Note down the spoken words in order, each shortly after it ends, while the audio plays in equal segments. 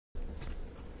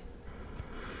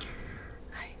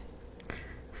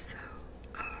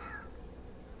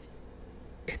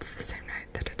it's the same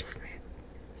night that I just made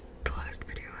the last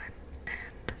video in,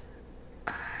 and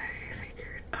I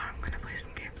figured, oh, I'm gonna play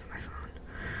some games on my phone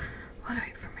while I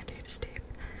wait for my day to sleep.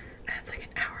 And it's like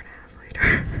an hour and a half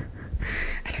later,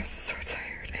 and I'm so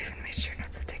tired. I even made sure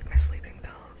not to take my sleeping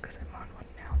pill because I'm on one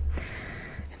now.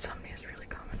 Insomnia is really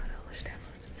common, I understand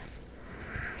most of them.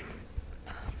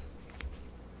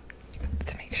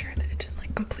 To make sure that it didn't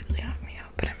like completely knock me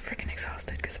out, but I'm freaking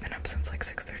exhausted because I've been up since like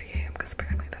 6:30 a.m. because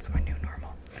apparently that's my new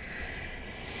normal.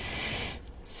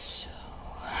 So,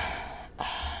 I'm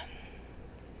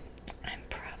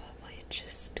probably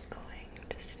just going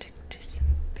to stick to some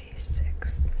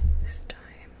basics this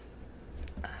time.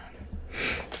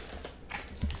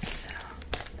 So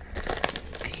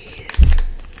these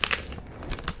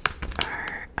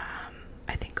are,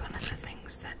 I think one of the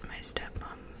things that my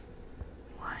stepmom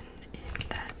won in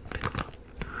that big old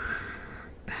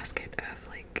basket of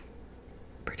like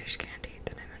British candy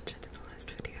that I mentioned in the last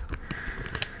video.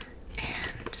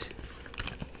 And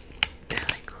they're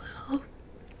like little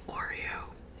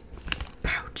Oreo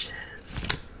pouches,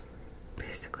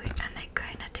 basically, and they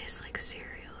kind of taste like cereal.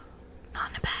 Not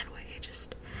in a bad way,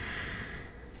 just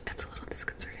it's a little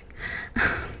disconcerting.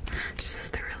 Just as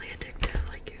they're really addictive,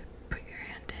 like you put your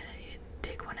hand in and you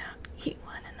take one out, eat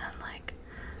one, and then like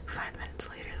 5 minutes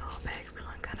later the whole bag's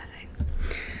gone, kind of thing.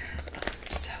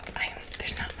 So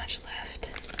there's not much left.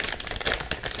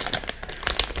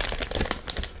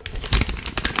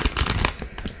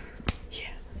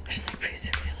 Yeah, there's like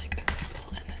basically like a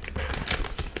couple and then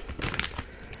crumbs.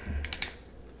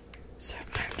 So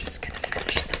I'm just gonna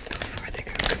finish them before they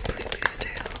go completely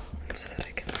stale, and so that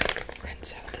I can like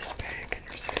rinse out this bag and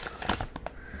recycle it.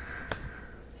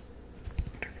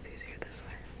 I don't know if it's easier this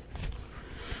way.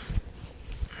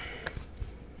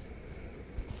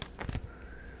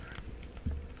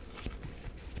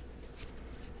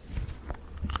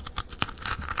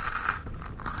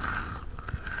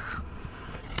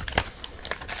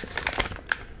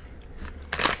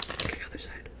 Okay, other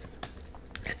side.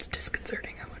 It's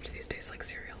disconcerting how much these taste like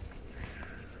cereal.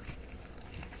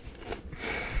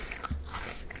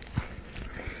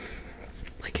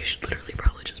 Like you should literally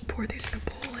probably just pour these in a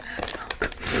bowl and add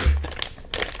milk.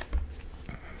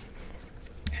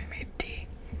 I made tea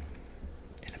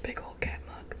in a big old cat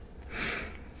mug.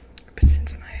 But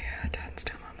since my dad and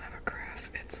stepmom have a carafe,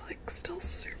 it's like still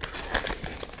super old.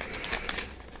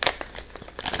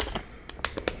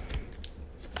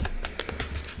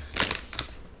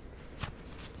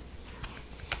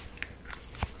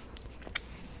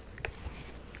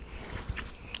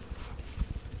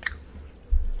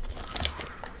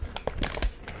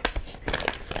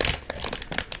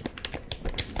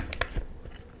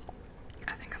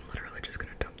 I think I'm literally just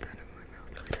gonna dump that in my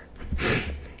mouth later.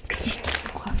 Because there's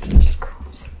nothing left, it's just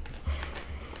crumbs.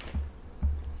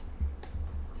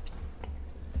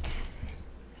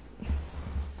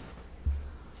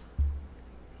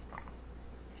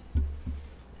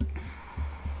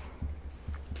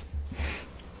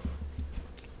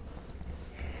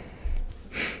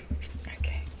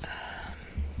 Okay,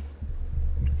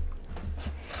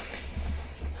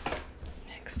 so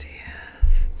next we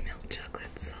have milk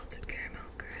chocolate salted caramel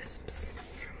crisps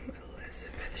from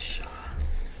Elizabeth Shaw.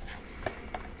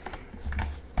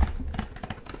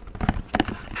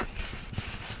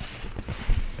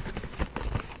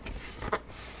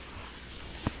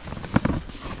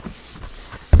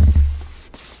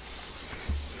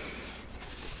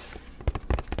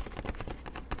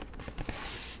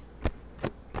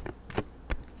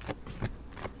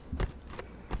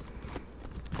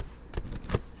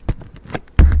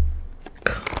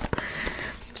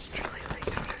 I'm just really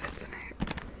like out of it tonight.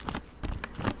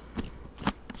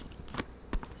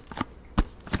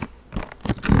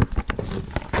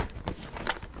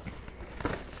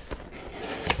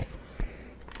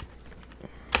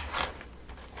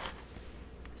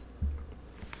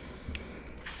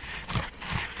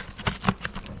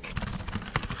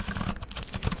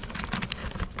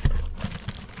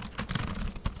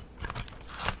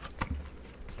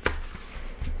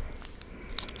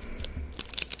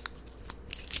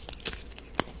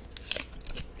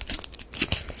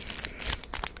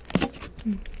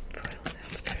 Foil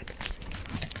sounds good.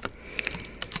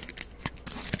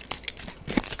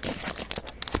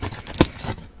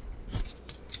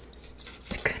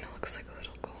 It kind of looks like a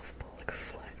little golf ball, like a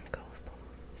flattened golf ball.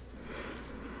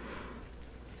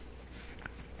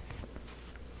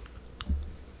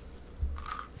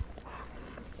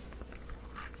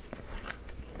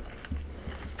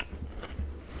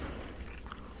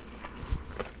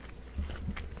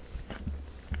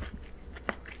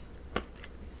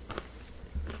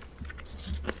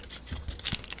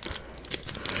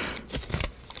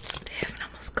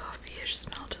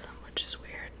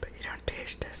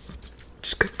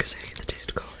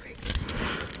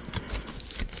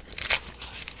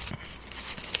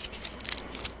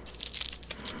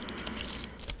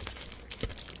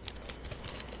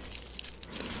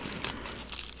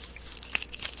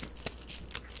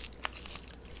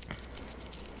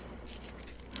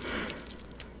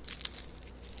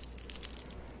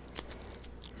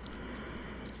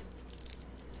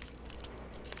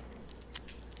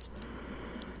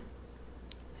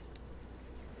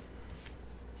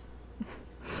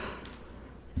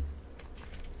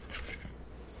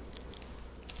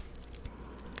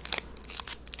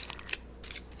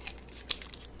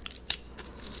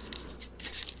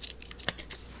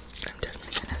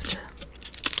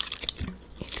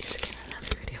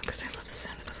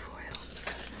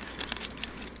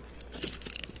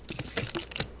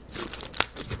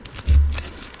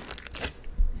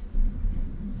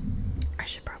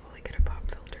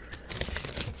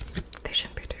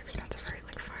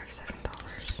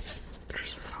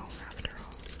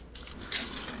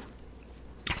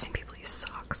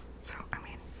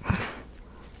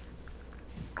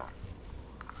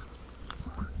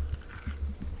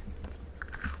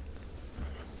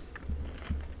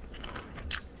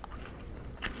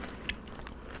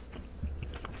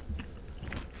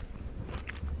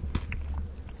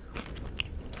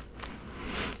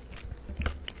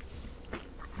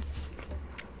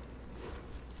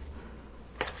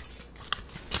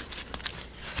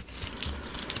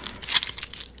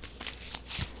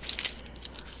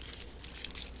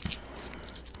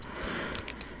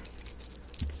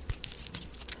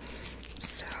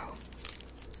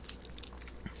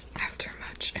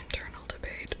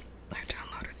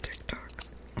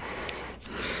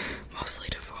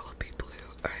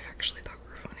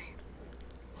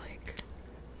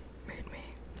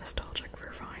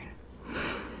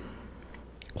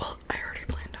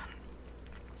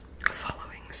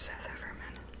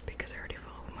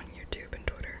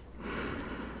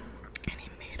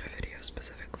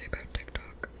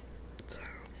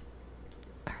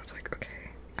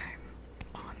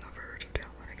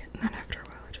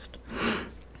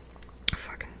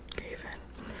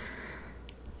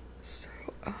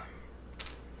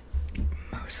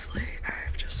 mostly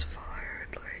I've just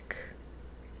followed, like,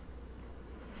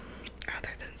 other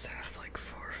than Seth, like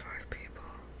 4 or 5 people.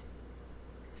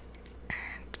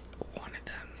 And one of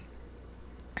them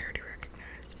I already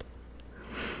recognized.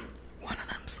 One of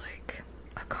them's like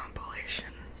a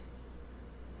compilation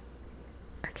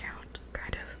account,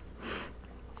 kind of.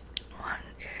 One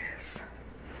is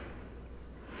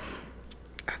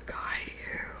a guy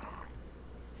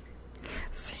who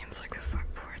seems like the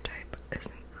fuckboy type,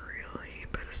 isn't really,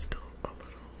 but is still a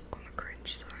little on the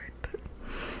cringe side, but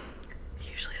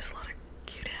he usually has a lot of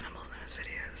cute animals in his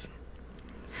videos.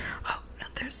 Oh, no,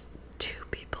 there's 2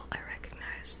 people I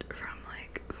recognized from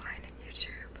like Vine and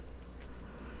YouTube.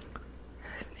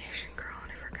 There's an Asian girl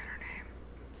and I forgot her name.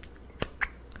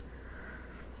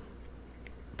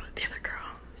 But the other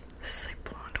girl, this is like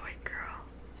blonde white girl,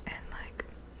 and like,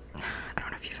 I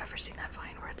don't know if you've ever seen that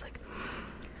Vine where it's like,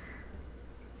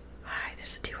 hi,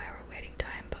 there's a 2-hour waiting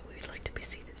time, but we'd like to be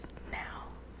seated now.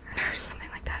 Or something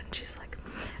like that, and she's like,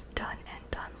 done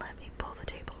and done, let me pull the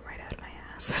table right out of my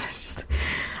ass.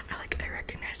 And I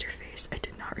recognized her face. I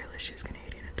did not realize she was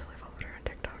Canadian until I followed her on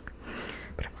TikTok.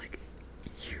 But I'm like,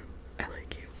 I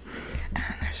like you. And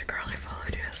then there's a girl I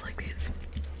followed who has like these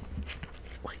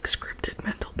like scripted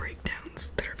mental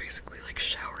breakdowns that are basically like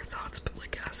shower thoughts, but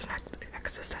like as an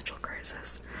existential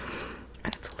crisis.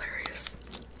 And it's hilarious.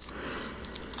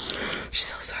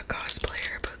 She's also a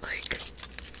cosplayer, but like,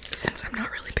 since I'm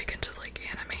not really big into like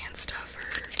anime and stuff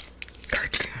or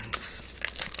cartoons,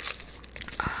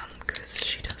 because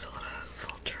she does a lot of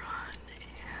Voltron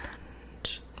and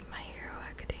My Hero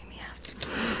Academia,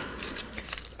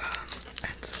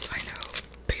 and since I know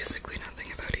basically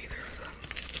nothing about either of them,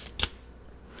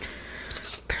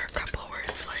 there are a couple where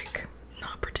it's like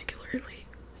not particularly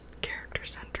character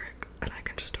centric, and I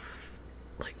can just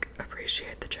like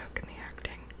appreciate the joke and the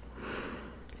acting.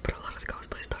 But a lot of the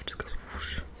cosplay stuff just goes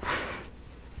whoosh.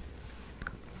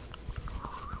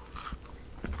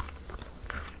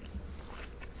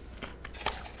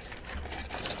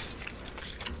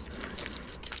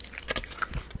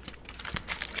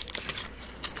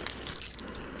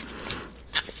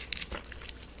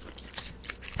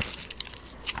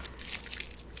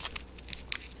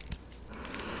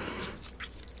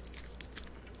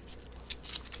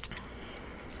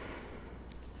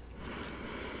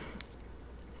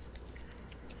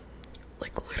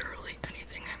 Like literally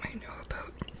anything I might know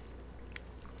about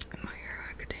My Hero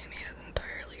Academia is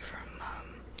entirely from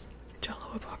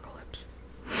Jello Apocalypse,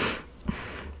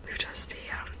 who does the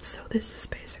so this is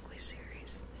basically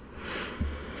series.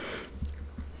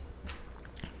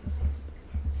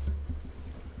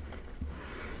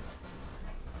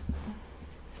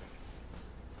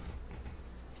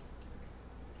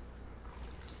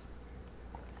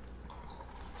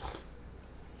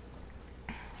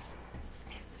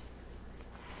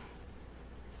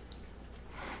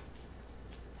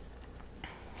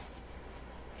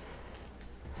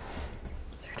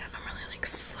 Sorry, I don't really like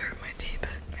slurp my tea, but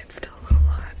it's still a little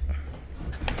hot.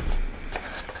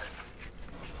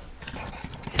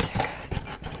 These are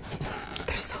good.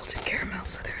 They're salted caramel,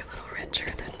 so they're a little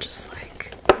richer than just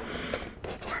like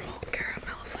normal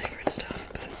caramel flavored stuff,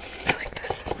 but I like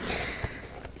that.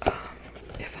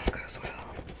 If all goes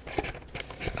well,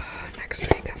 next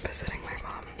week I'm visiting my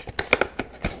mom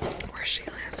where she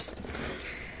lives,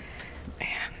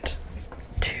 and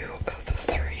 2 of the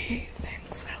 3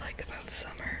 things I like about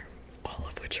summer, all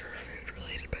of which are food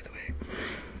related by the way,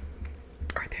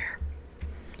 are there.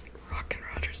 Rockin'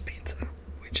 Rogers Pizza,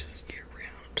 which is year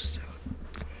round, so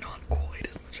it's not quite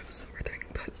as much of a summer thing,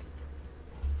 but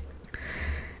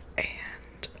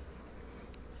and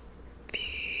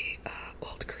the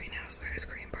Old Greenhouse Ice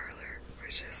Cream Parlor,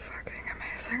 which is fucking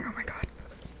amazing. Oh my god.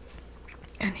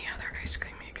 Any other ice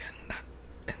cream you get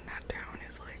in that town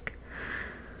is like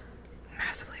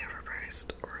massively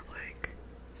overpriced or like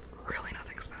really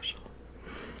nothing special.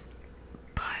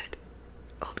 But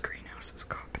Old Greenhouse is a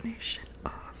combination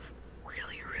of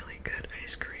really, really good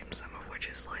ice cream, some of which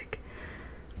is like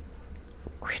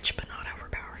rich but not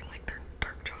overpowering. Like their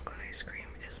dark chocolate ice cream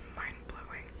is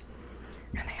mind-blowing.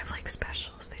 And they have like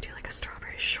specials. They do like a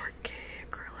strawberry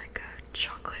shortcake or like a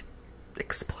chocolate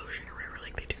explosion or whatever.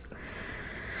 Like they do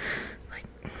like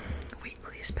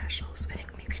weekly specials. I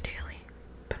think maybe daily,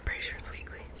 but I'm pretty sure it's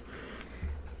weekly.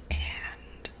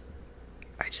 And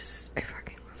I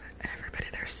fucking love it. And everybody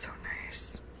there's so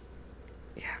nice.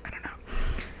 Yeah, I don't know.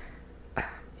 By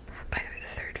the way, the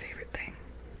third favorite thing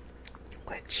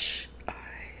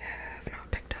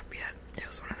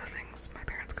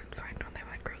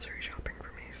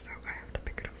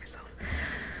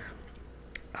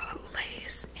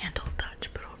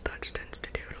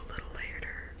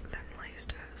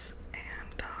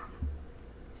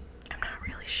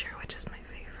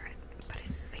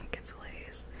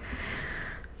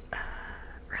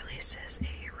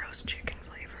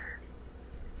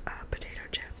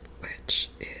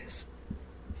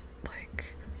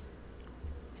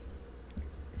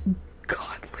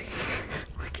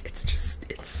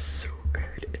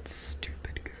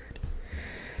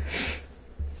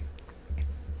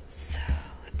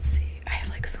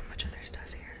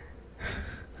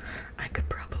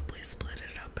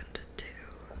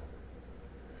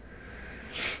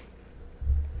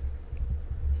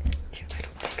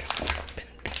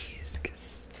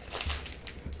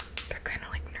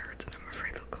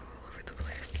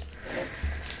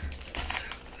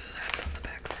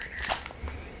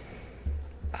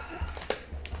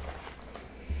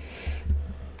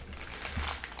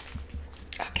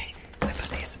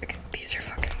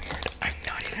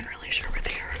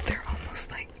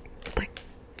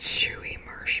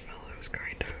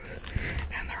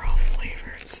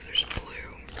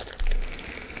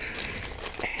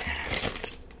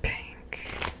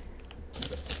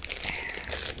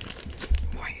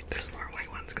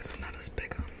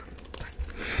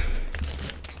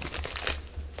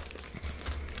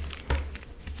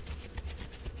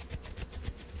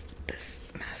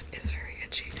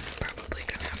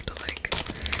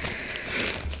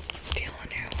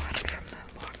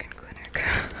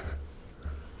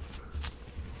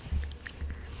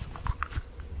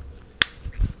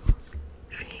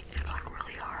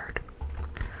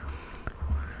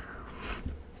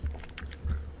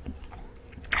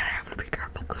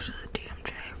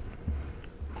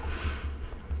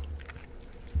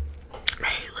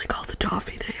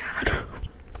toffee they had.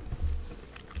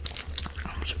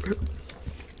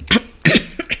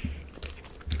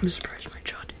 I'm surprised my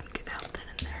jaw didn't get out then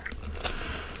and there.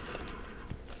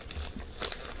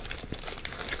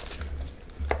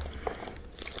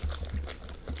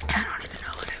 I don't even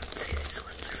know what I would say these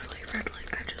ones are flavored.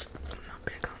 Like, I'm not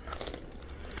big on them.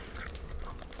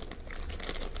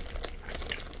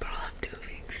 But I'll have 2 of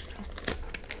each, so.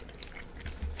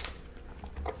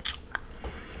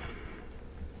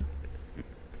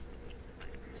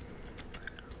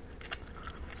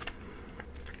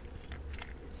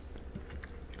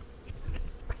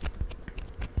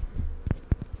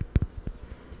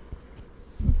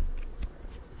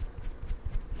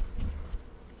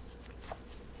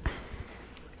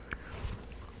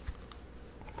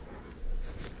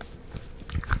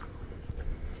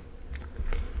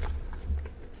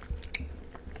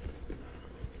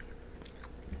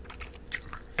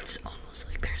 It's almost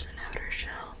like there's an outer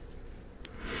shell,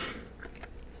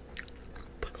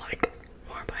 but like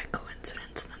more by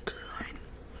coincidence than design,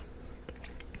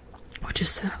 which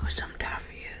is how some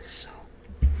taffy is, so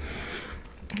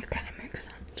it kind of makes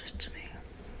sense just to me.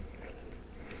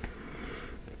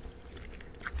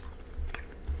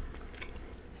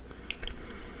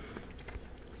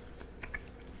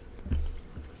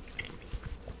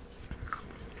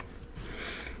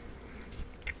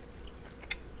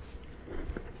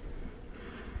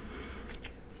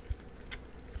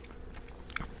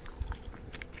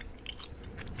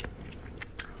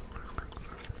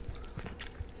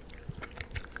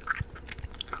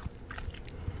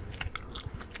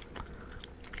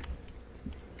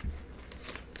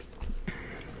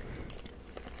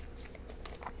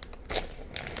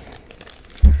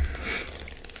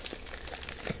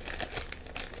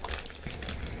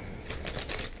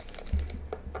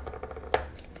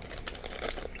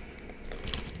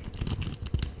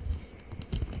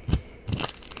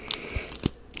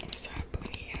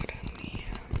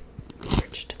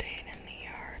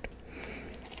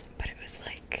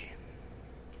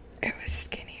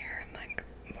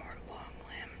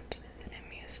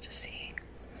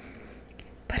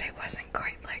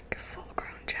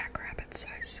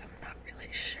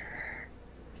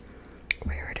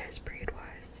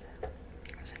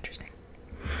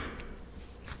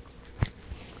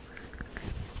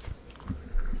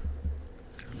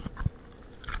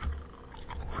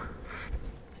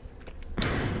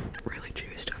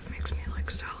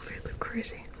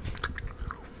 Crazy.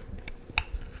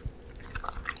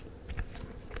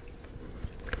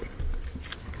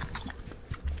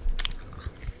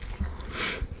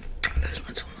 This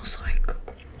one's almost like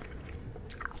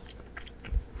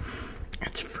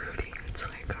it's fruity. It's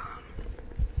like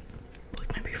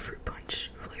maybe fruit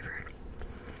punch flavored,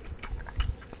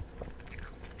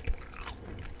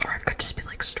 or it could just be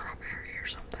like strawberry or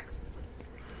something.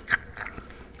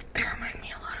 They remind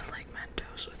me a lot of like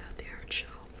Mentos without the hard shell.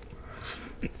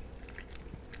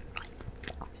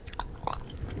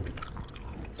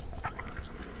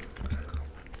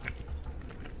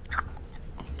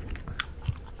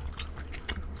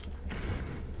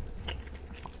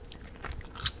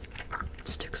 It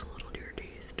sticks a little to your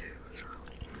teeth too, so.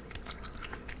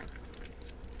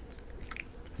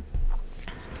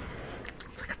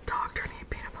 It's like a dog trying to eat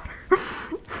peanut butter.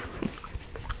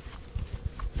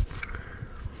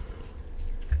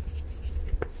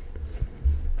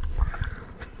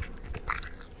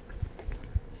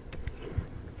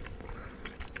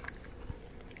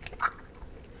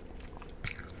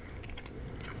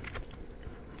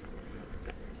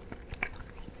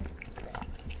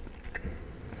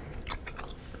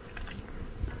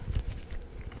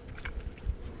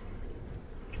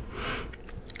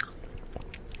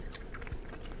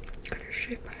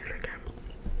 Shake my head again.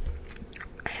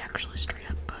 I actually straight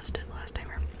up buzzed it last time.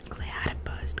 I had it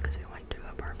buzzed because I went to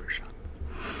a barber shop.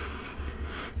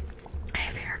 I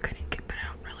have a haircut and but I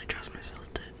don't really trust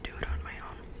myself to do it on my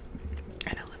own.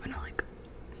 And I live in a like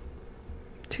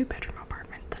 2-bedroom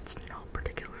apartment that's not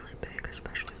particularly big,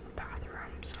 especially the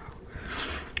bathroom, so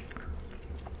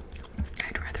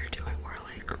I'd rather do it where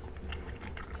like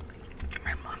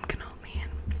my mom can help me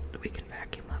and we can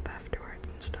vacuum up afterwards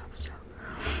and stuff, so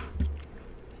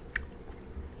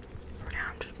for now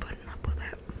I'm just putting up with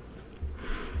it.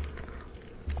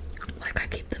 Like I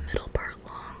keep the middle part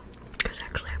long because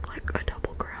actually I have like a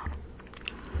double crown,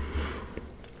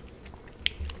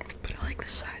 but I like the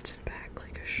sides and back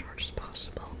like as short as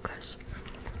possible because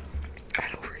I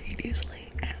overheat easily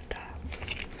and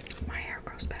my hair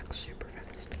grows back super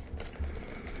fast.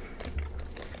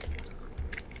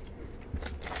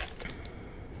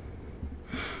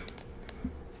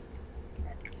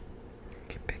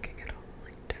 Keep picking it all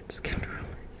like dead skin from my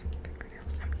fingers.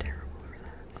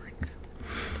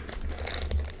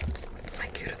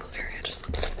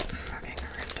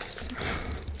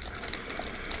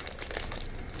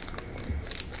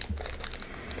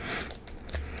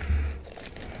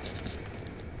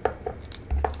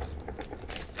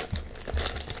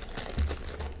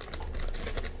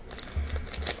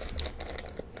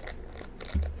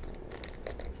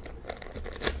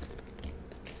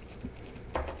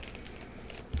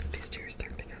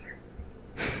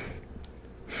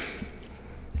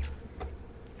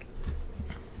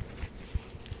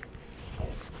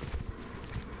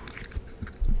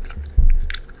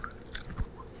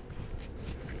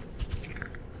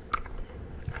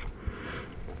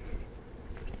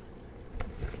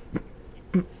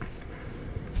 I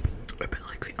bet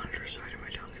like the underside of my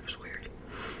tongue, it was weird.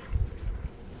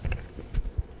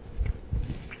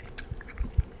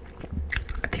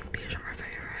 I think these are my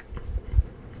favorite.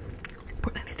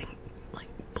 But anything like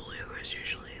blue is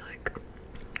usually like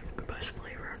the best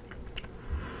flavor.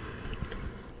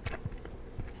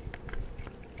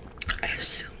 I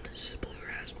assume this is blue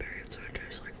raspberry, so it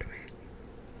tastes like to me.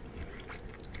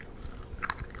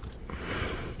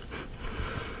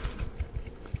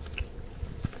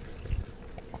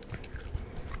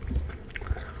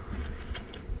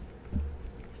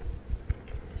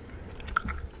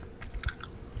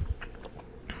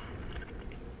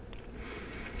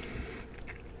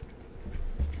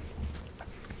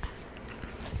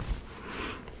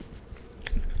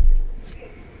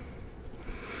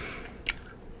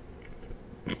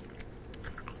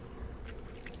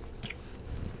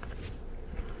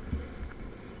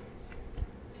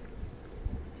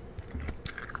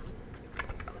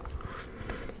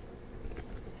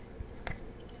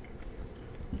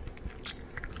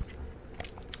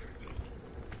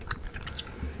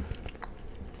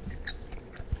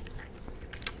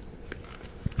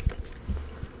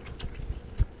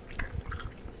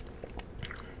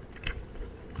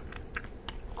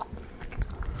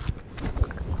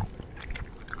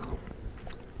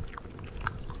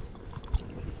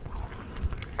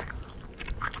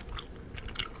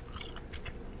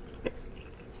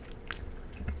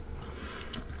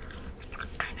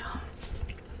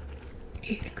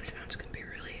 Eating sounds can be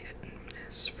really hit and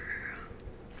miss for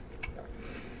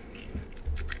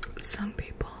some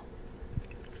people.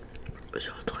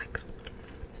 So it's like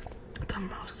the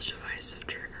most divisive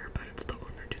trigger, but it's the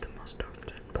one I do the most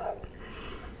often. But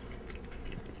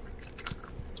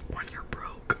when you're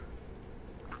broke,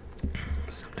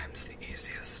 sometimes the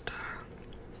easiest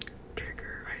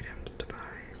trigger items to buy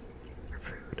are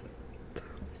food. So.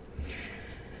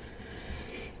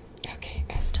 Okay,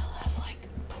 I still have like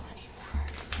plenty more.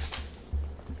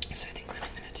 So I think what I'm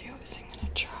gonna do is I'm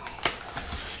gonna try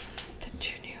the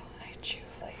 2 new Haichu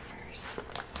flavors.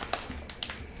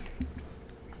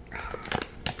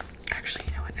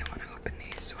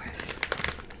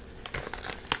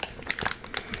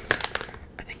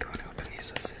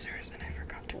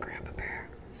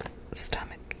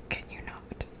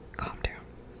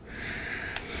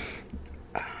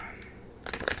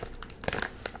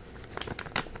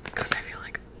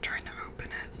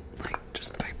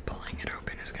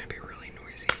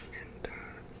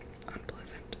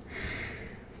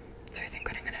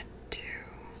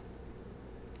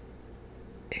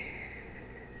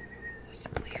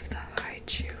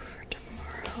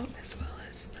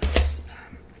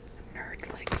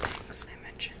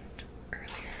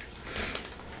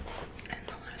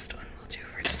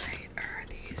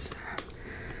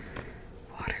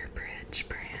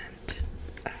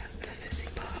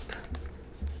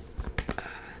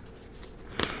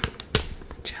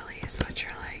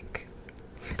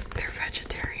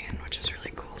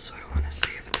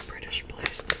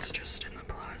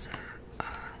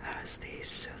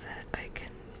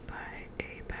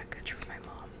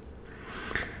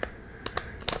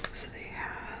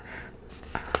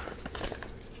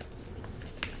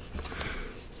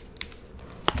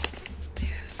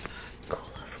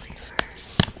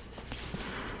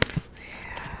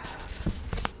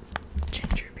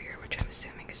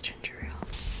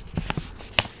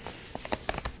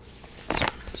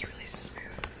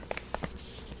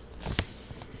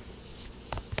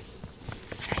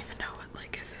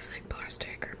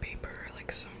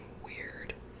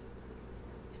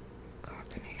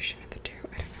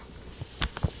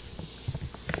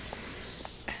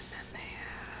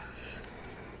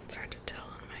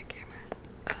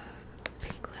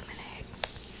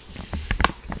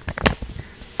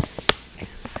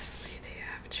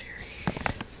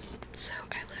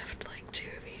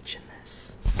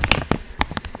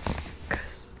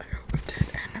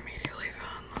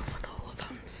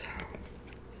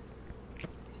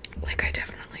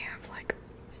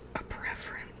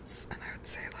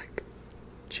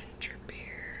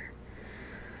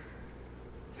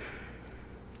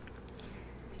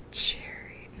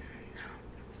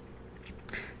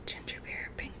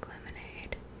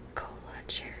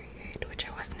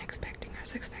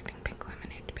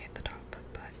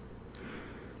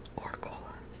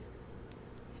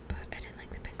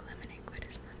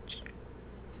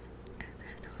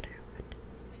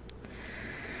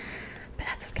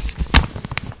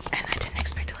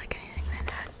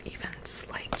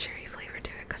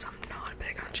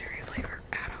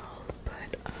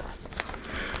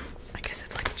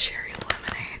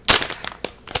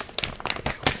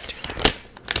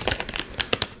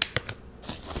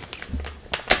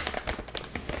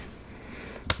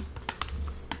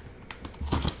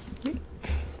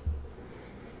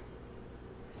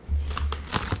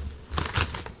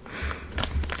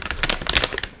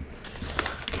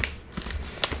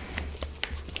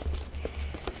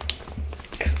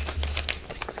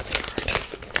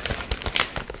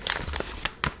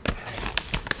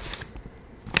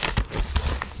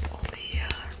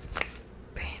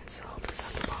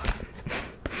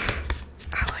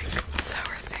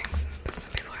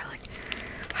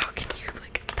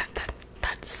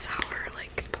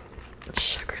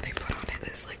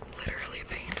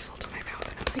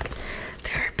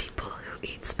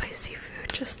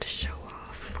 just to show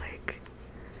off, like,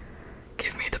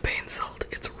 give me the pain salt,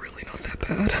 it's really not that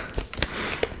bad.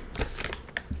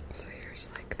 So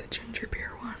here's like the ginger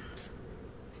beer ones.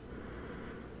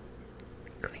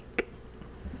 Clink.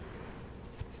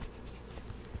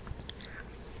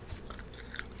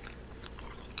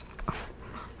 I'm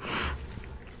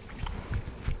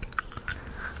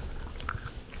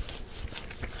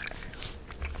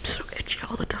so itchy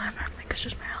all the time. I think it's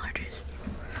just my allergies.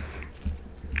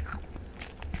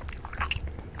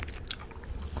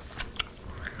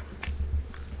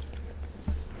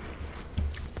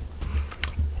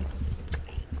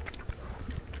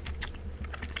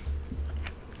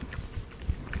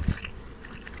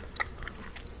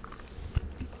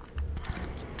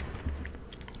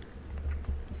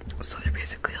 So they're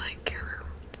basically like your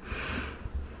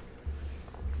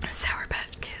Sour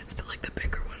Patch Kids, but like the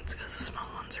bigger ones, because the small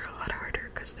ones are a lot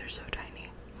harder because they're so tiny.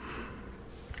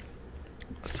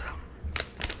 So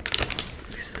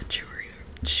these are the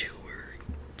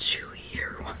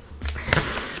chewier ones.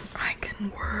 I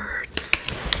can words.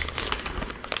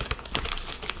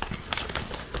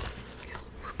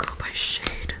 We'll go by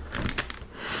shade.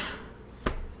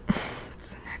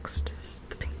 So next is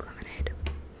the pink lemonade.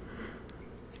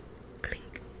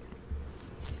 Clink.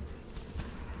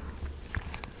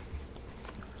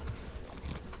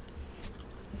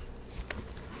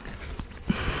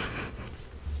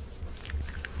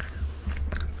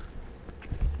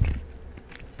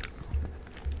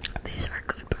 These are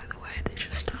good, by the way. They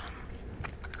just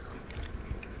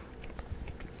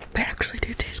they actually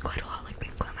do taste quite a lot like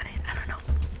pink lemonade. I don't know.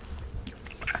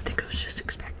 I think I was just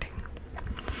expecting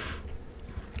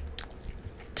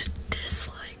to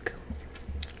dislike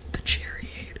the cherry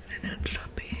aid, and it ended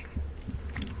up being,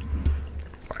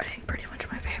 I think, pretty much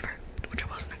my favorite, which I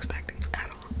wasn't expecting at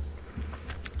all.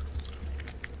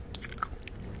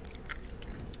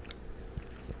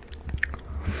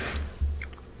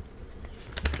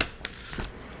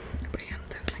 But yeah, I'm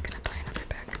definitely gonna buy another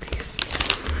bag of these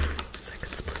so I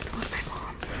can split them with my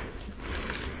mom.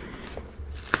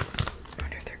 I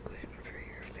wonder if they're gluten free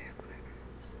or if they have gluten.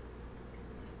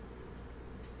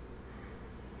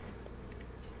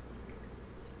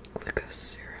 Glucose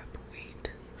syrup,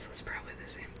 wheat. So it's probably the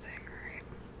same thing, right?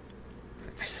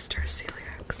 My sister is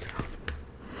celiac, so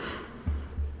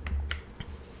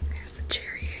here's the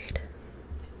cherry aid.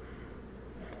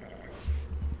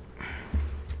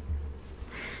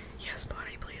 Yes,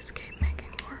 body, please keep making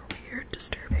more weird,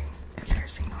 disturbing,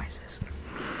 embarrassing noises.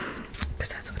 Because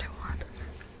that's what I want.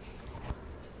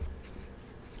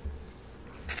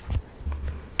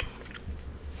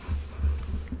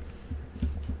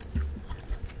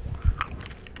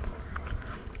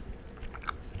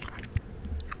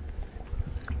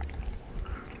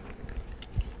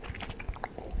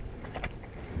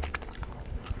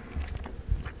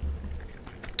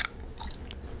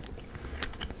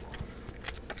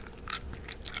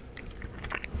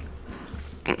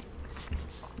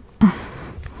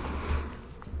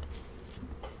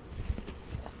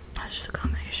 That's just a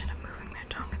combination of moving my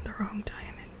tongue at the wrong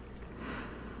time and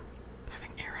having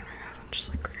air in my mouth. I'm just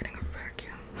like creating a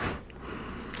vacuum.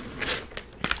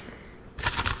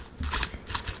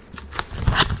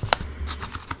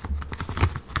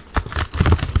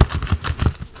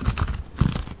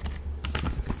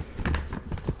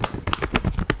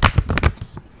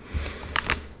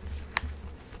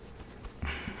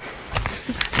 This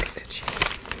mask is itchy.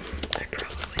 I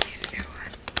probably need a new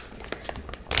one.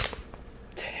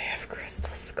 They have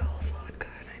Crystal Skull vodka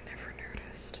and I never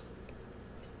noticed.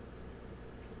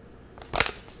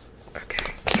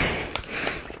 Okay.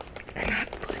 I'm not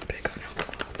like big on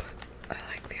alcohol, but I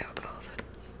like the alcohol that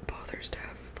bothers to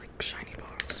have like shiny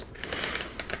bottles.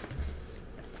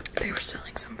 They were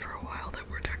selling some for a while that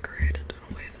were decorated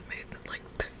in a way that made that like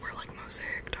that were like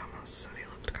mosaic almost, so they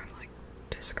looked kind of like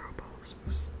disco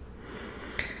balls.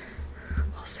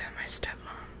 Also, my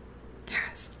stepmom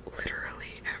has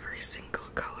literally every single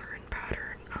color and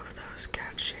pattern of those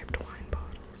cat-shaped wine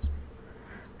bottles.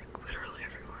 Like literally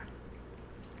everyone.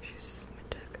 She uses them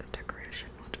as decoration,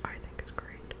 which I think is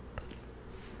great. But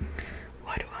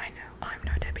what do I know? I'm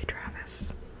no Debbie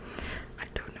Travis. I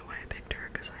don't know why I picked her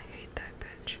because I hate that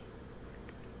bitch.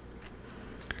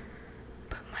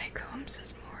 But Mike Holmes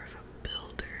is more of a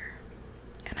builder,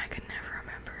 and I can never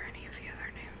remember any of the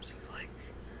other names of like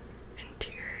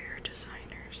interior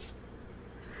designers.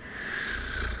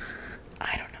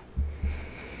 I don't know.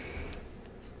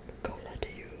 Cola to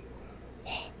you.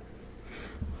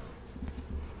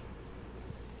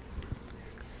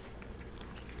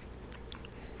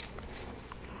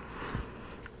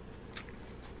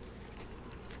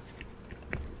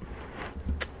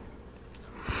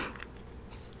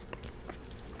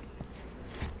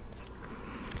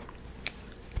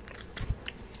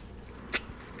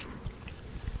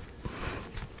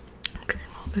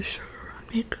 the sugar on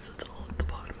me because it's all at the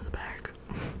bottom of the bag.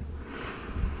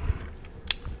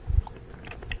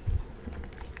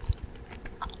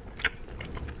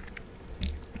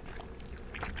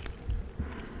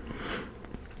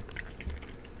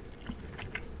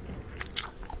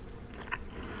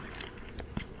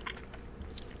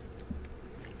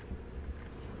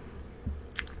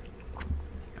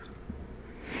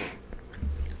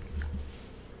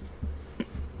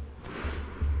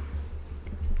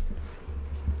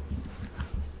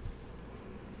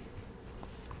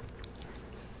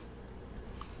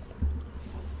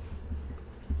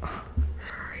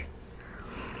 Sorry.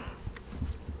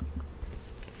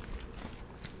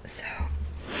 So,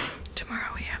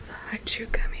 tomorrow we have the hot chew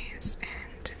gummies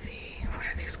and the, what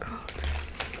are these called?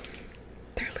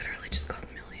 They're literally just called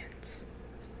Millions.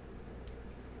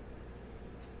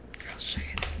 I'll show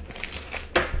you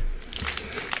them.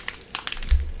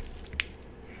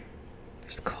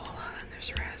 There's cola and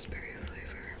there's raspberry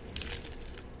flavor.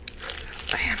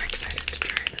 So, I am excited to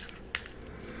try them.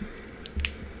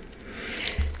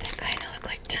 They kind of look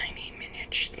like tiny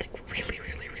miniature, like really,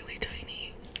 really, really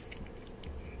tiny,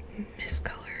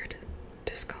 miscolored,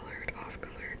 discolored,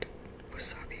 off-colored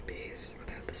wasabi bees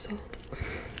without the salt.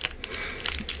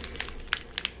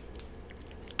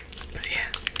 But yeah.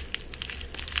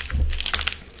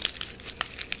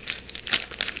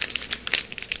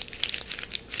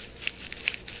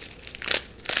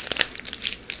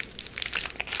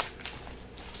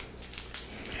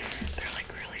 They're like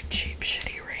really cheap,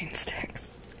 shitty rain sticks.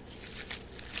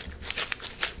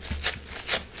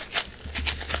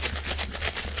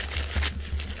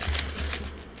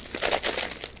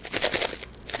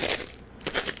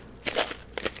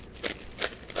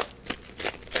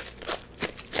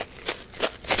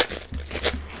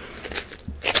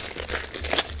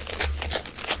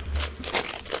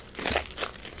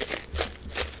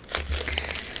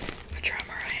 A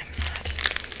drummer I am not.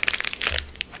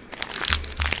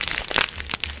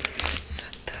 So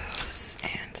those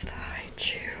and the high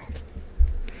chew.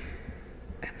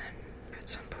 And then at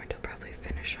some point I'll probably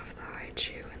finish off the high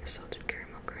chew and the salted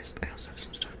caramel crisp. I also have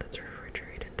some stuff that's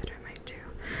refrigerated that I might do.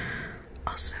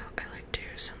 Also, I like to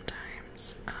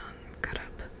sometimes cut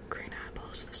up green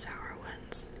apples, the sour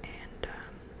ones, and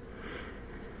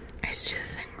I used to do the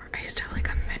thing where I used to have like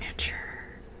a miniature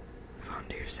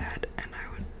fondue set and I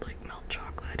would like melt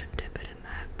chocolate and dip it in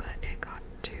that, but it got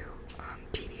too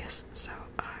tedious, so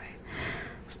I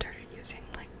started using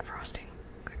like frosting,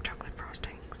 like chocolate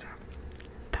frosting, so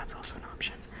that's also an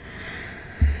option.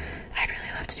 I'd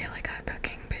really love to do like a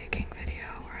cooking baking video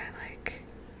where I like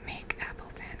make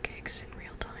apple pancakes in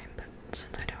real time, but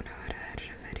since I don't know how to edit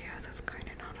a video, that's kind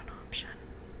of not an option.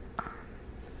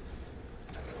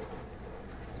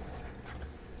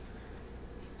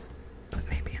 But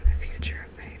maybe in the future,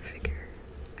 if I figure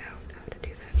out how to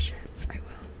do that shit, I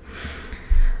will.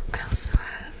 I also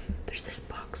have, there's this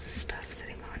box of stuff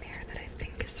sitting on here that I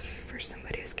think is for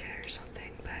somebody's kid or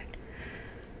something, but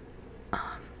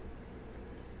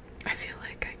I feel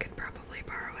like I could probably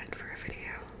borrow it for a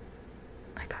video,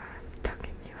 like a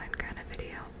talking to you and kind of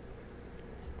video.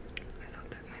 I thought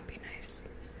that might be nice.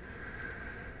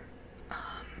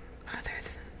 Other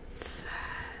than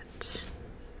that,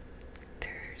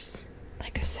 there's,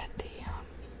 like I said,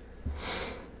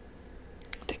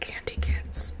 the candy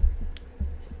kits.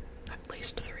 At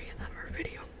least 3 of them are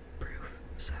video proof,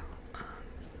 so,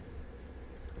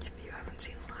 if you haven't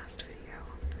seen the last video,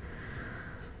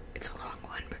 it's a long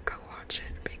one, but go watch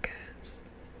it, because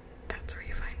that's where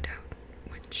you find out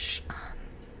which,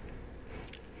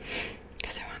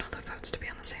 because I want all the votes to be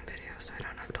on the same video, so I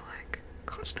don't have to, like,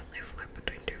 constantly flip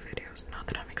between 2 videos. Not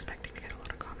that I'm expecting to get a lot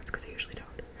of comments, because I usually don't.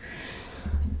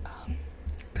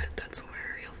 But that's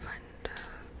where you'll find,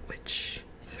 which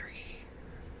 3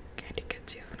 candy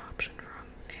kits you have an option from,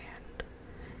 and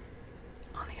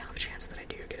on the off chance that I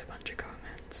do get a bunch of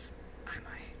comments, I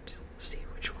might see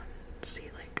which one, see,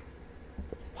 like,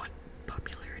 what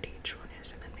popularity each one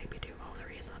is, and then maybe do all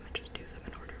 3 of them and just do them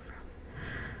in order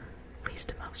from least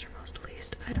to most or most to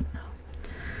least. I don't know.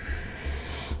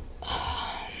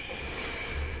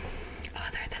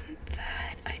 Other than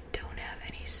that, I don't have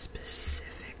any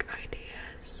specific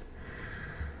ideas.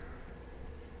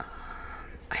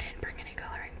 I didn't bring any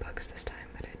coloring books this time,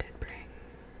 but I did bring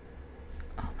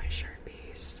all my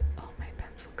Sharpies, all my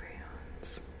pencil crayons,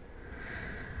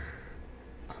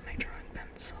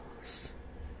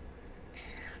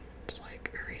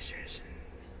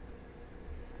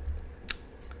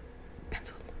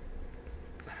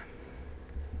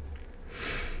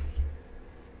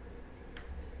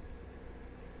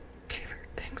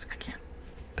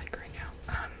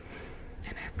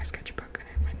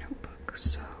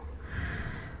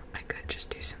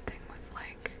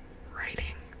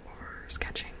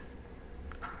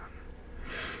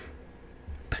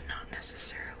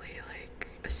 necessarily like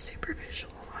a super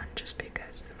visual one, just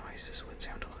because the noises would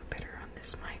sound a lot better on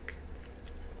this mic.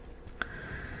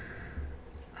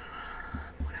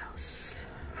 What else?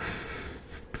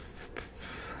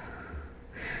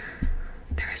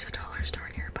 There is a dollar store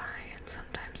nearby, and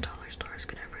sometimes dollar stores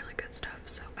can have really good stuff,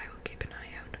 so I will keep an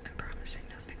eye out. I'm promising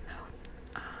nothing though.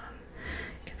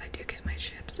 If I do get my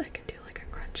chips, I can do like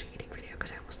a crunchy eating video,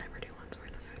 because I almost never do ones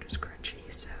where the food is crunchy,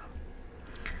 so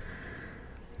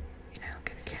you know,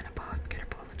 get a can of pop, get a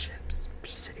bowl of chips,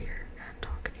 just sit here and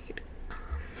talk and eat.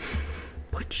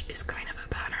 Which is kind of a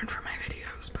pattern for my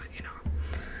videos, but you know.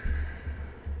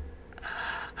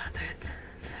 Other than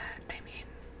that, I mean,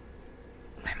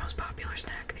 my most popular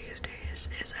snack these days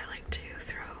is I like to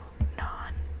throw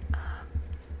naan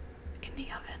in the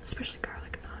oven, especially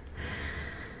garlic naan,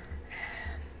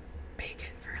 and bake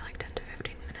it for like 10 to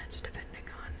 15 minutes, depending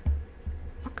on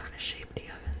what kind of shape the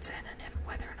oven's in and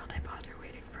whether or not I bother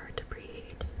waiting for it to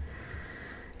preheat.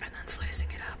 And then slicing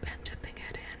it up and dipping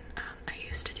it in. I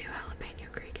used to do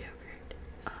jalapeno Greek yogurt.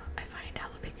 I find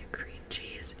jalapeno cream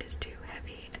cheese is too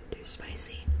heavy and too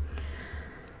spicy.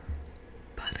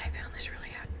 But I found this really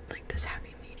this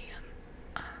happy medium,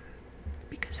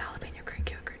 because jalapeno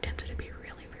Greek yogurt tended to be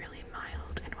really, really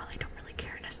mild, and while I don't really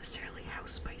care necessarily how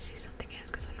spicy something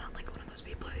is, because I'm not like one of those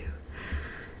people who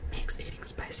makes eating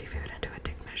spicy food into a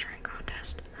dick measuring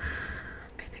contest,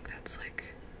 I think that's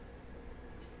like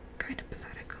kind of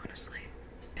pathetic, honestly.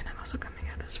 And I'm also coming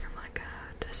at this from like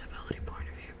a disability point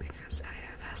of view, because I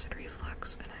have acid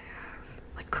reflux, and I have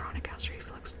like chronic acid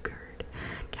reflux, GERD,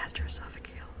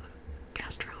 gastroesophageal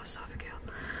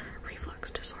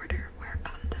reflux disorder, where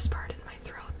this part in my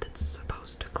throat that's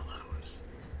supposed to close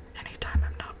anytime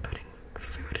I'm not putting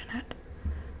food in it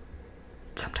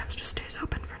sometimes just stays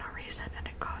open for no reason, and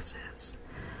it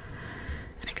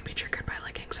can be triggered by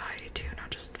like anxiety too, not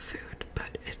just food,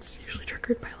 but it's usually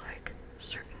triggered by like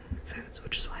certain foods,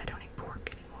 which is why I don't eat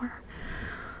pork anymore,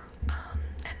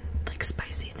 and like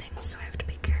spicy things, so I have to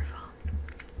be careful.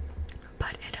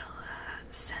 But it'll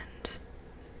send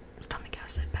stomach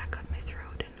acid back up my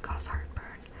throat and cause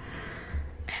heartburn,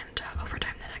 and over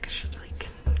time that actually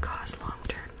can cause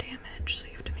long-term damage, so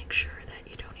you have to make sure that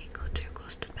you don't eat too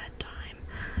close to bedtime.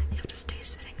 You have to stay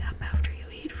sitting up after you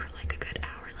eat for like a good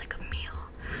hour, like a meal,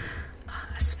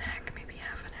 a snack, maybe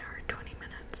half an hour, 20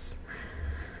 minutes,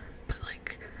 but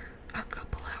like a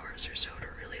couple hours or so to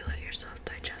really let yourself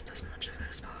digest as much of it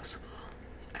as possible,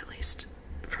 at least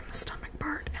from the stomach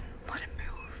part, and let it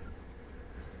move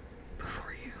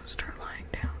before you start lying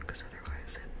down, because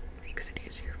otherwise it makes it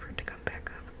easier for it to come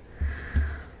back up.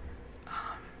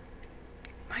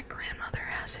 My grandmother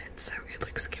has it, so it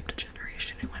like skipped a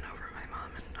generation. It went over my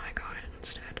mom, and I got it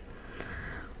instead.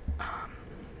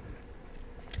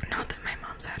 Not that my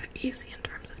mom's had it easy in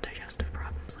terms of digestive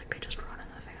problems, like they just run in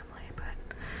the family, but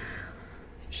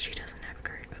she doesn't have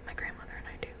GERD, but my grandmother and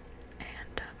I do.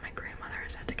 And my grandmother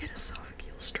has had to get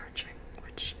esophageal stretching,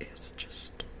 which is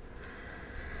just,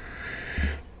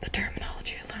 the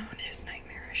terminology alone is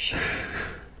nightmarish.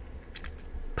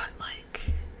 But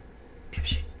like, if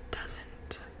she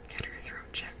doesn't get her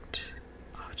throat checked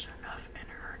often enough and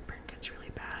her heartburn gets really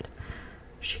bad,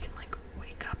 she can like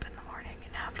wake up in the morning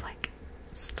and have like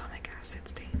stomach acid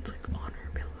stains like on her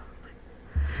pillow. Like,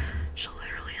 she'll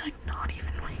literally like not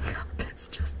even wake up. It's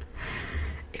just,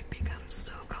 it becomes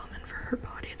so common for her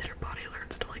body that her body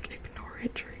learns to like ignore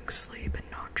it during sleep and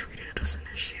not treat it as an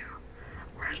issue,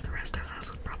 whereas the rest of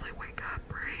us would probably wake up,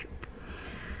 right?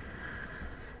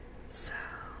 So,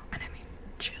 and I mean,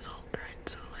 she is old, right?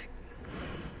 So like,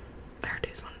 there are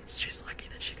days when she's lucky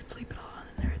that she can sleep at all, and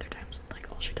then there are other times when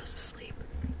like all she does is sleep,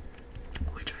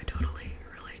 which I totally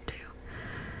relate to.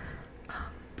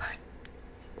 But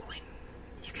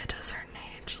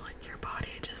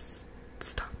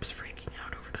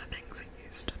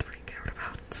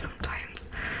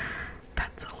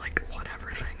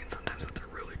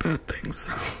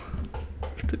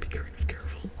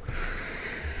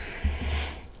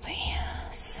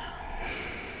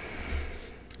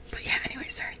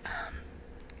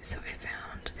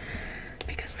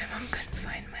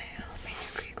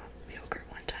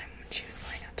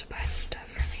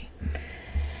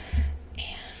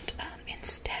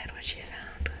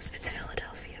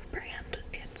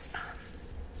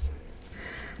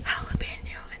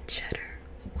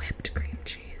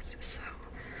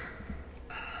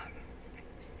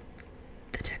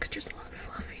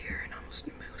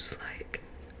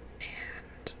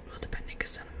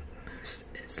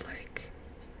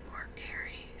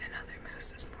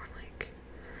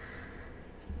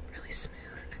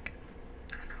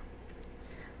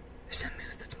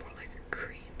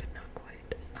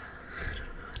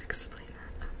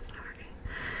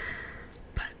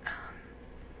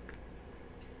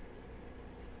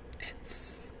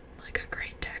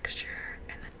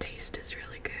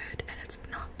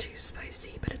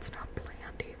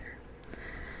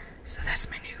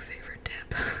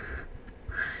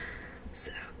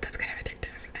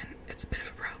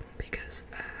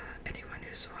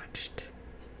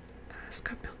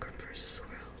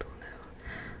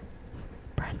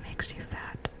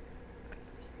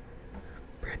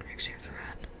makes you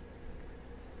fat.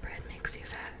 Bread makes you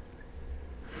fat.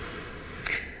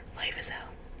 Life is hell.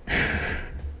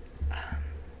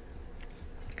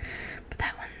 But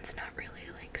that one's not really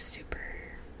like super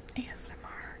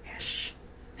ASMR-ish,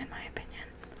 in my opinion.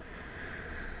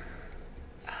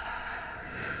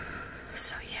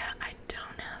 So yeah, I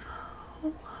don't have a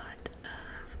whole lot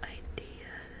of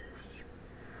ideas.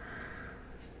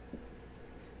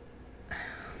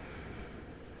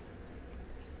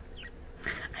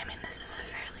 I mean, this is a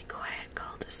fairly quiet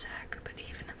cul-de-sac, but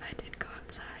even if I did go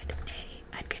outside,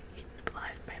 A, I'd get eaten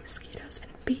alive by mosquitoes,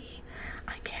 and B,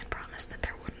 I can't promise that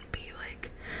there wouldn't be,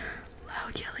 like,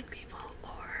 loud yelling people,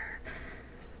 or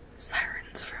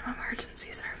sirens from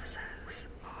emergency services,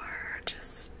 or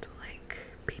just, like,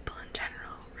 people in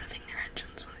general revving their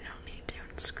engines when they don't need to,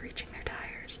 and screeching their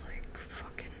tires like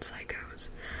fucking psychos.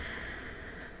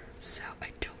 So I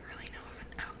don't really know if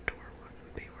an outdoor one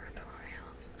would be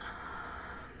worthwhile.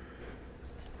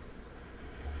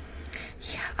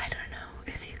 Yeah, I don't know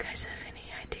if you guys have any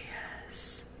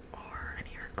ideas or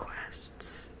any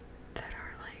requests that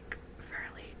are like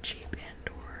fairly cheap and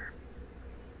or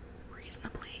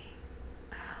reasonably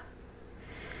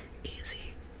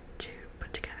easy to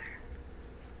put together.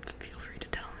 Feel free to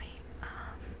tell me.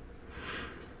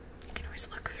 You can always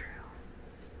look through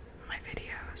my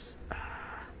videos.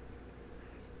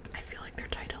 I feel like they're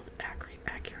titled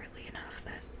accurately enough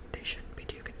that they shouldn't be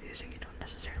too confusing. You don't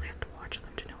necessarily have to watch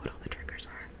them to know what all the triggers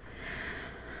are.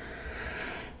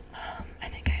 I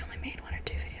think I only made 1 or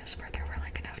 2 videos where there were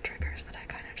like enough triggers that I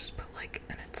kind of just put like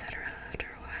an etc. after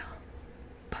a while.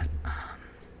 But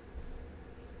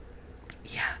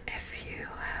yeah, if you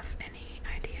have any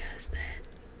ideas that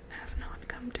have not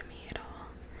come to me at all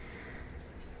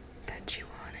that you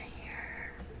want to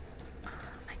hear,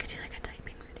 I could do like a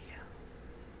typing video.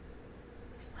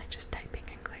 Like just typing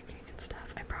and clicking and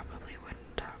stuff. I probably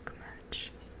wouldn't talk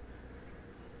much.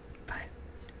 But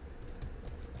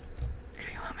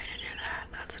if you want me to do that,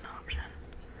 that's an option.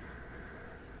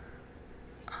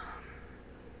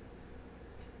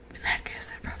 In that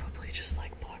case, I'd probably just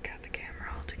like block out the camera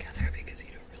altogether because you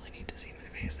don't really need to see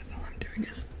my face if all I'm doing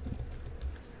is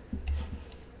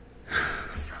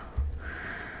so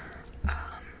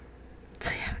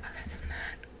yeah, other than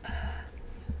that,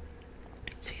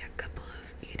 so yeah, a couple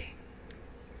of eating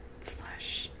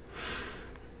slash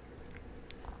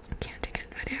can't get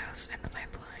videos in the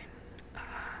pipeline.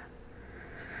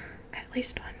 At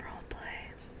least one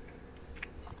roleplay.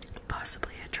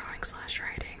 Possibly a drawing slash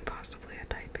writing, possibly a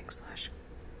typing slash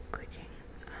clicking.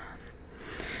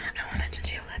 I wanted to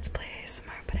do Let's Play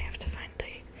ASMR, but I have to find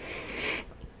a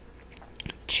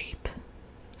cheap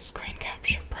screen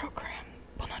capture program.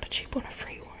 Well, not a cheap one, a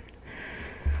free one.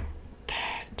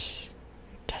 That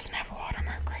doesn't have a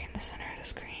watermark right in the center of the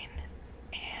screen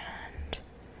and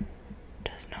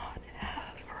does not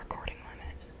have a recording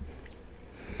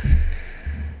limit.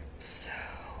 So,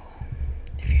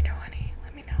 if you know any,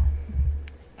 let me know.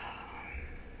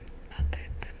 Other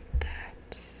than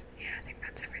that, yeah, I think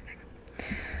that's everything.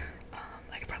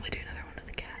 I could probably do another one of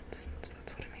the cats, since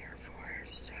that's what I'm here for,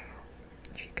 so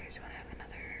if you guys want to have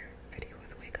another video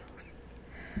with Wiggles,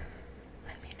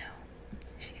 let me know.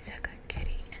 She's a good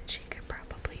kitty, and she could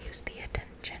probably use the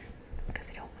attention, because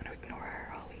I don't want to ignore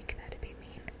her all week, that'd be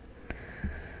mean.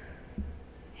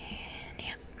 And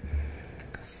yeah,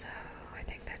 so I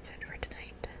think that's it for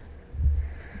tonight.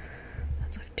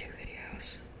 That's like 2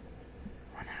 videos.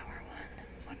 1 hour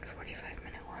one,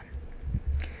 145-minute one.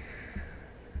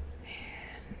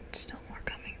 And still more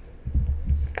coming.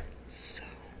 So,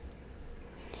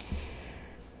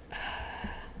 I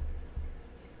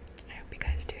hope you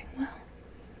guys are doing well.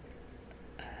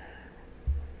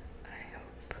 I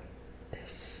hope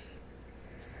this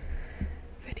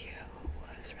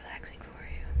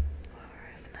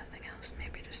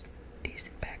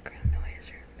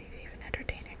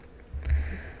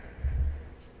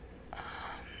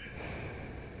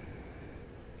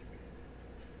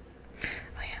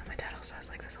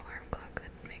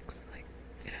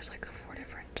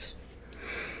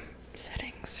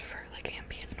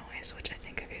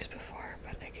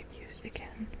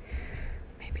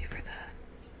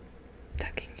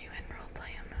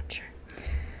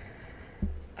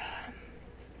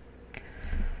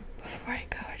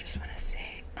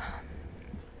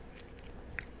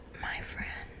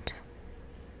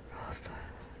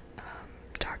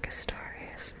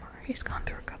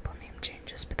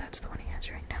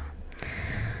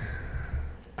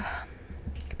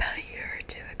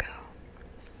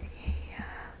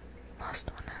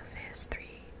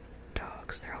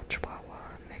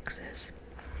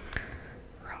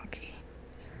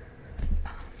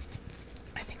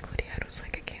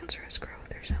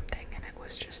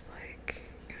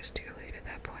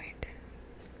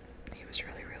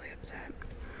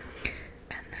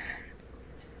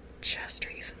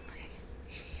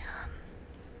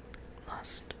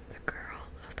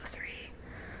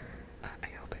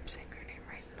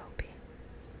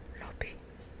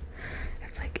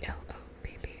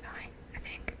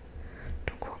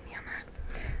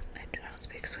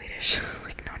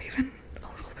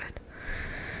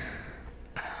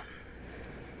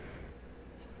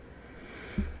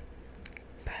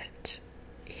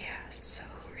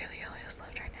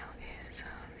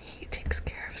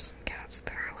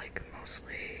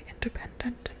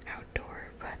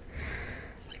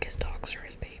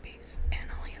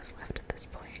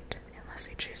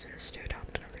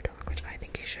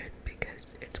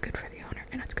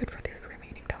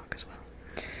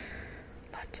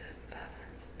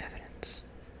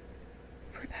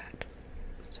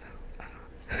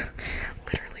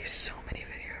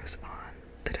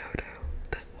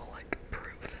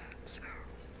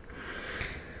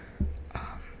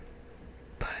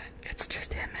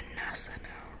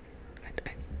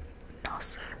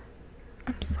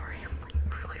I'm sorry, I'm like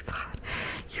really bad.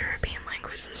 European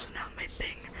languages is not my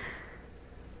thing.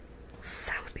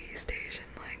 Southeast Asian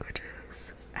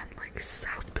languages and like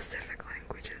South Pacific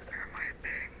languages are my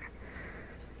thing.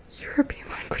 European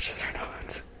languages are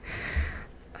not.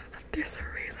 There's a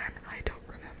reason I don't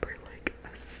remember like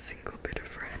a single bit of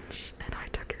French, and I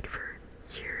took it for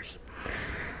years.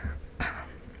 But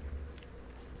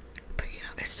you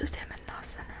know, it's just him and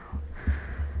Nasa now.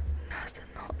 Nasa.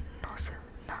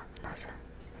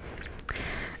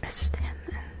 It's just him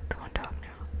and the one dog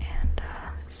now, and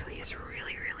so he's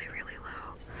really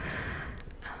low.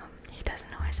 He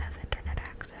doesn't always have internet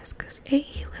access because A,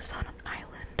 he lives on an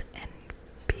island, and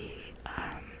B,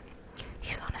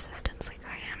 he's on assistance like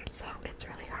I am, so it's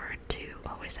really hard to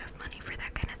always have money for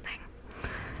that kind of thing.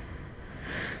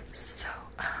 So,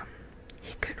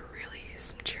 he could really use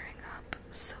some cheering up,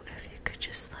 so if you could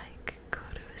just, like, go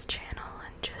to his channel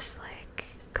and just, like,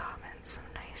 comment some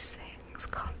nice things,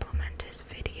 compliment his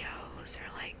videos, or,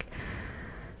 like,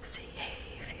 say,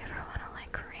 hey, if you ever wanna,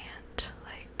 like, rant,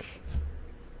 like,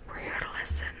 we're here to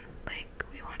listen, like,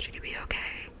 we want you to be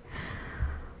okay.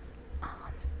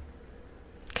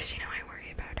 Cause, you know, I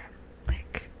worry about him,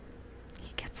 like,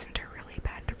 he gets into really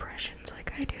bad depressions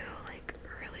like I do, like,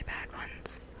 really bad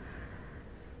ones.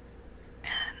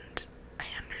 And I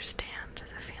understand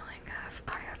the feeling of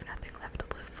I have nothing left to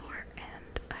live for,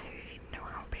 and I know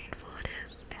how painful it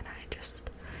is, and I just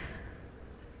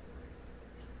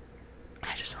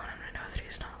want him to know that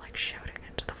he's not like shouting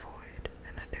into the void,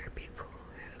 and that there are people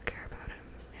who care about him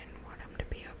and want him to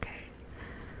be okay.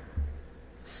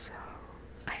 So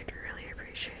I'd really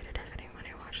appreciate it if anyone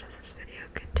who watches this video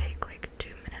could take like 2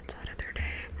 minutes out of their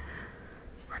day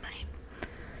or night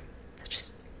to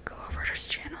just go over to his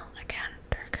channel again,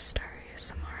 Darkest Star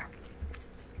ASMR,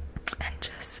 and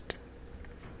just,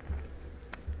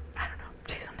 I don't know,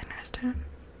 say something nice to him.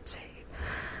 Say,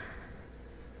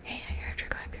 hey, I heard you're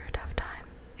going through a tough time,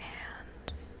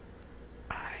 and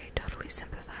I totally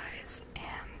sympathize,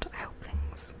 and I hope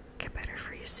things get better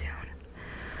for you soon.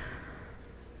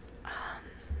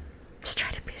 Just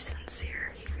try to be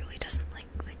sincere. He really doesn't like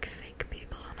fake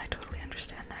people, and I totally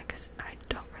understand that, because I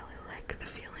don't really like the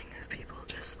feeling of people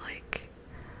just like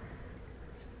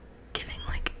giving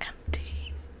like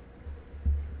empty,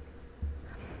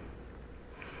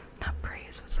 not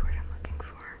praise, what's the word I'm looking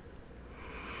for?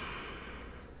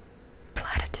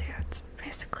 Platitudes,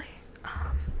 basically.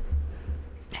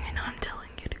 And I know I'm telling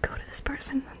you to go to this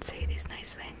person and say these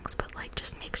nice things, but like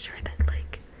just make sure that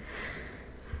like,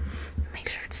 make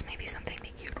sure it's maybe something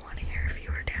that you'd want to hear if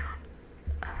you were down.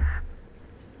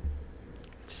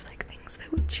 Just like things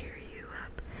that would cheer you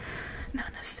up.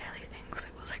 Not necessarily things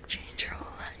that will like change your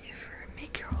whole life or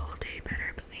make your whole day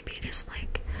better, but maybe just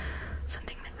like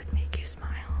something that would make you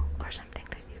smile, or something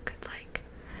that you could like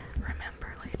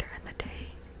remember later in the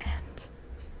day and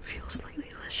feel slightly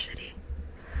less shitty.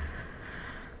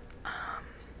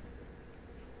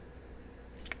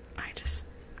 I just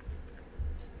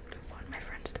want my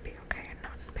friends to be okay and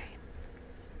not in pain.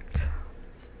 So,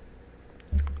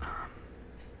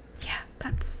 yeah,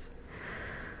 that's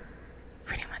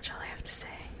pretty much all I have to say,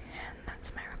 and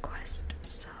that's my request.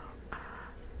 So,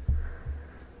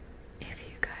 if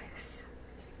you guys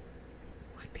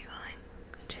would be willing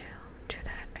to do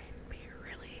that, I'd be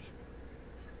really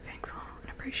thankful and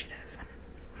appreciative, and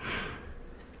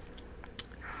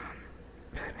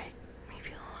it would make me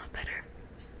feel a lot better.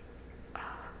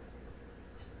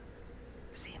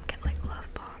 See him get like love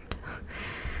bombed.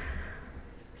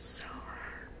 So,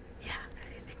 yeah, if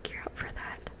you think you're up for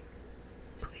that,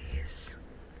 please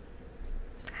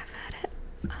have at it.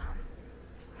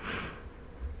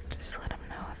 Just let him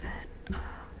know of it.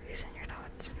 He's in your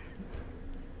thoughts, and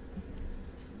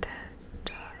that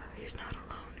he's not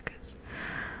alone, because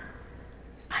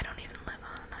I don't even live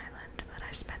on an island, but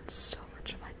I spend so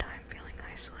much of my time feeling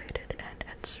isolated, and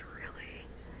it's really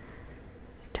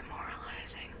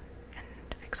demoralizing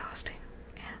and exhausting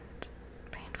and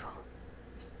painful,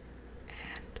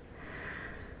 and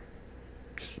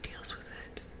he deals with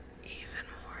it even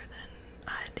more than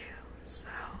I do. So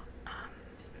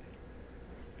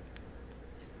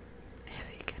if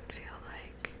he can feel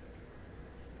like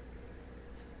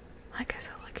I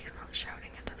said, like he's not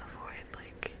shouting into the void,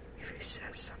 like if he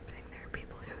says something, there are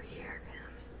people who hear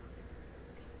him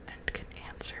and can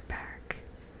answer back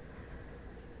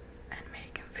and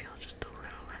make him feel just a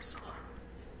little less alone.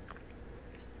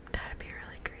 That'd be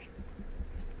really great.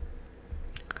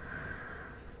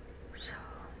 So,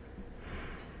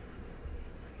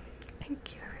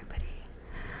 thank you everybody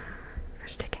for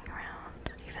sticking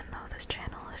around, even though this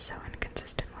channel is so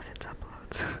inconsistent with its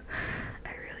uploads.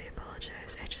 I really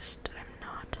apologize. I'm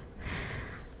not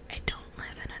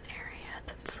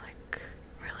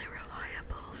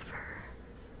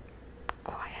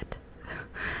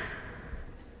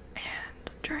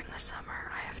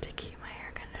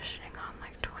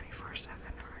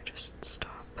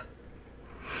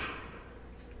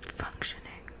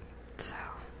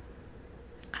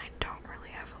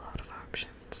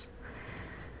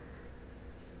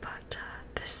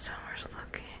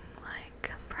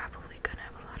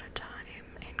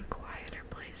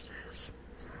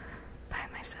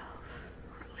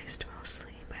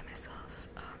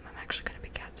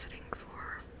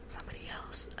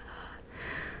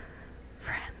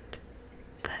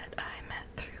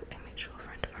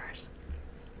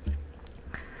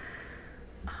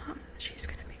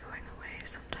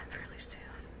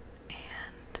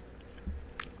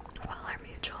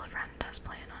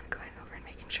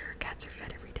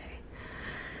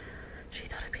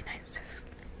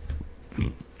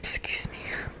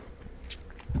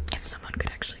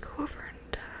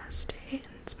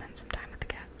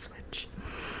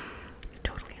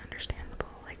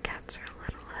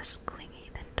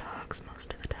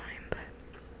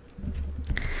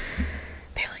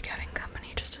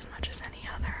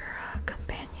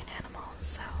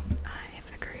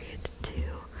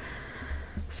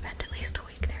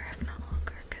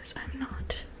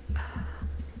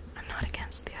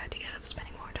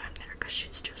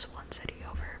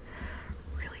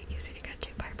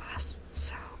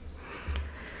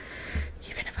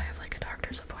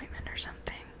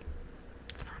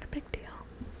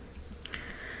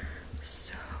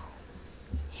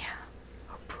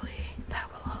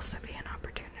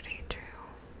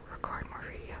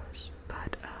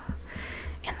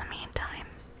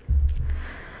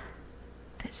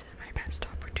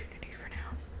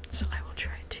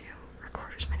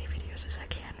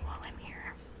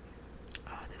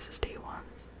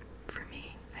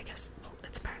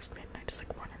past midnight. It's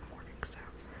like 1 in the morning, so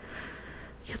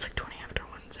yeah, it's like 20 after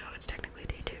 1, so it's technically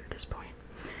day 2 at this point.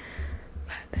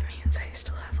 But that means I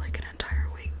still have like an entire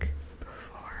week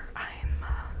before I'm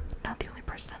not the only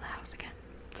person in the house again.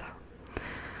 So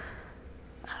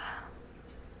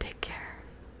take care.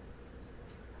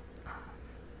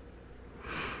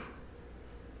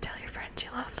 Tell your friends you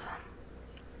love them.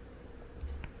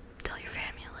 Tell your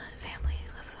family you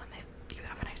love them. If you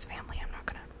have a nice family, I'm not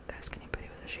gonna ask anybody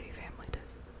with a shitty family to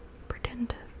pretend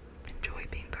to enjoy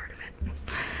being part of it.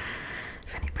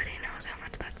 If anybody knows how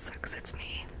much that sucks, it's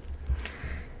me.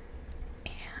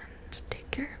 And take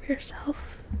care of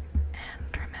yourself, and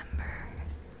remember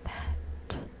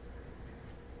that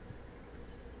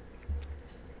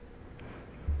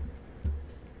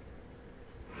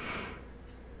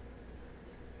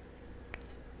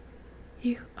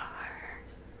you are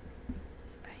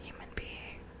a human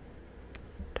being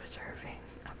deserving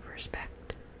of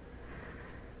respect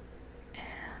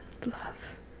and love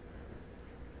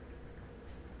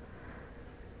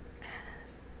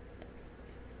and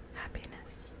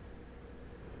happiness,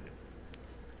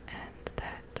 and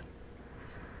that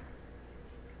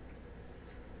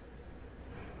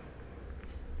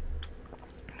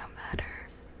no matter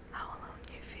how alone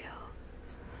you feel,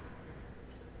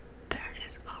 there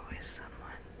is always someone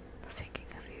thinking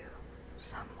of you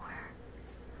somewhere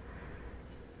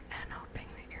and hoping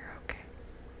that you're okay.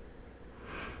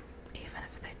 Even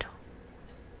if they don't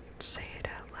say it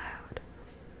out loud,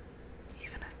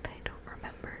 even if they don't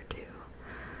remember to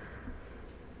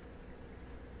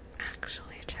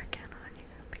actually check in on you,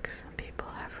 because some people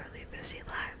have really busy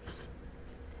lives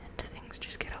and things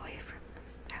just get away from them.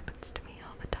 Happens to me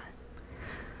all the time.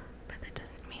 But that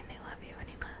doesn't mean they love you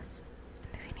any less.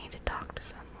 And if you need to talk to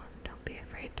someone, don't be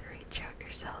afraid to reach out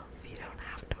yourself. You don't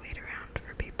have to wait around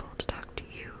for people to talk to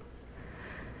you.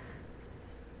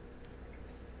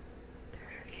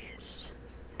 There is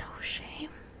no shame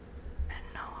and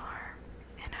no harm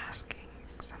in asking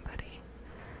somebody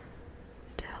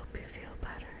to help you feel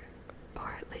better,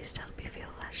 or at least help you feel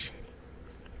less shitty.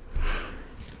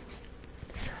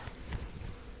 So,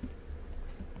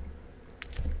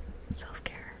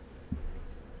 self-care.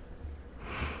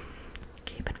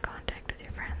 Keep in contact with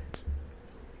your friends.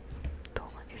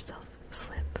 Don't let yourself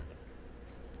slip.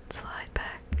 Slide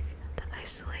back into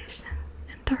isolation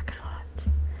and dark thoughts.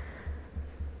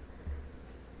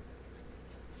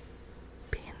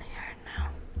 Be in the here and now.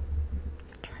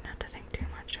 Try not to think too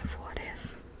much of what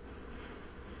if,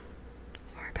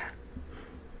 or about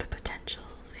the potential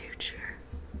future.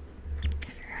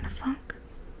 If you're in a funk,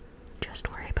 just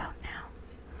worry about now.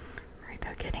 Worry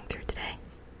about getting through today.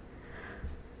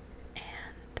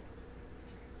 And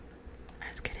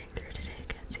as getting through today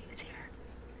gets easier,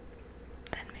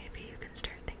 then maybe you can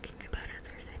start thinking about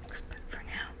other things. But for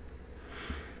now,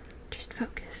 just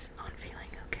focus on feeling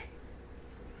okay.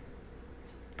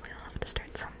 We'll have to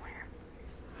start somewhere.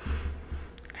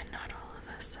 And not all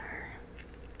of us are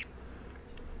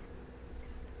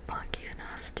lucky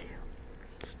enough to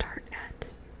start at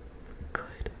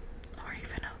good or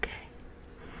even okay.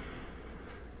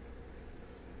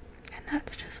 And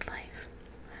that's just life.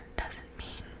 It doesn't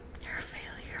mean you're a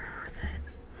failure or that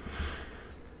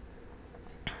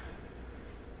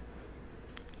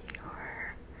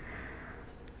you're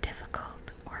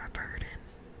difficult or a burden.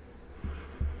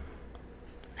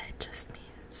 It just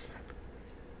means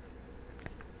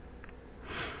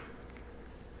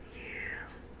you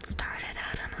started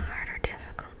out on a harder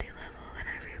difficulty level than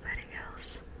everybody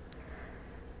else,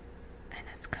 and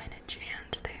it's kind of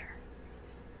jammed there,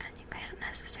 and you can't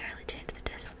necessarily change the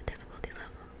difficulty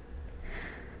level,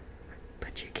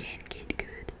 but you can get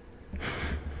good.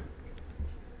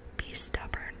 Be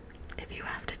stubborn if you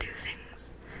have to do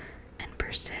things, and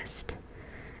persist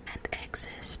and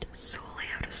exist solely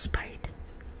out of spite.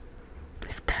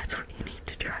 If that's what you need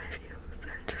to drive you,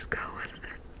 then just go with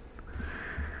it.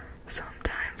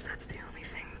 Sometimes that's the only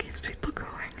thing that keeps people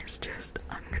going, is just,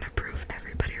 I'm gonna prove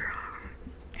everybody wrong.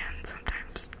 And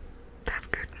sometimes that's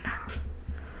good enough.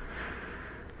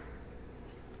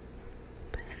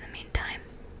 But in the meantime,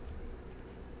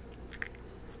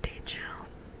 stay chill.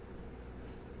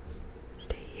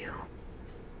 Stay you.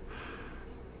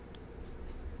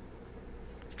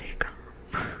 Stay calm.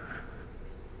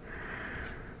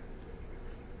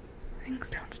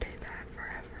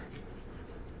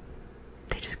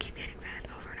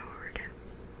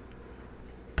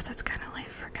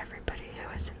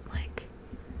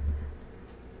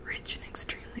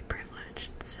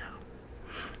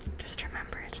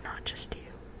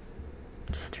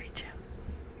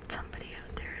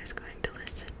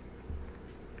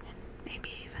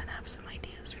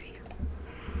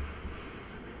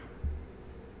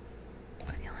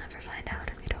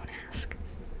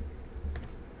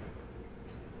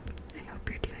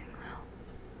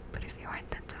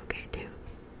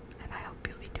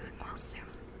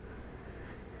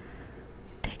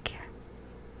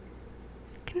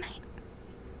 Good night.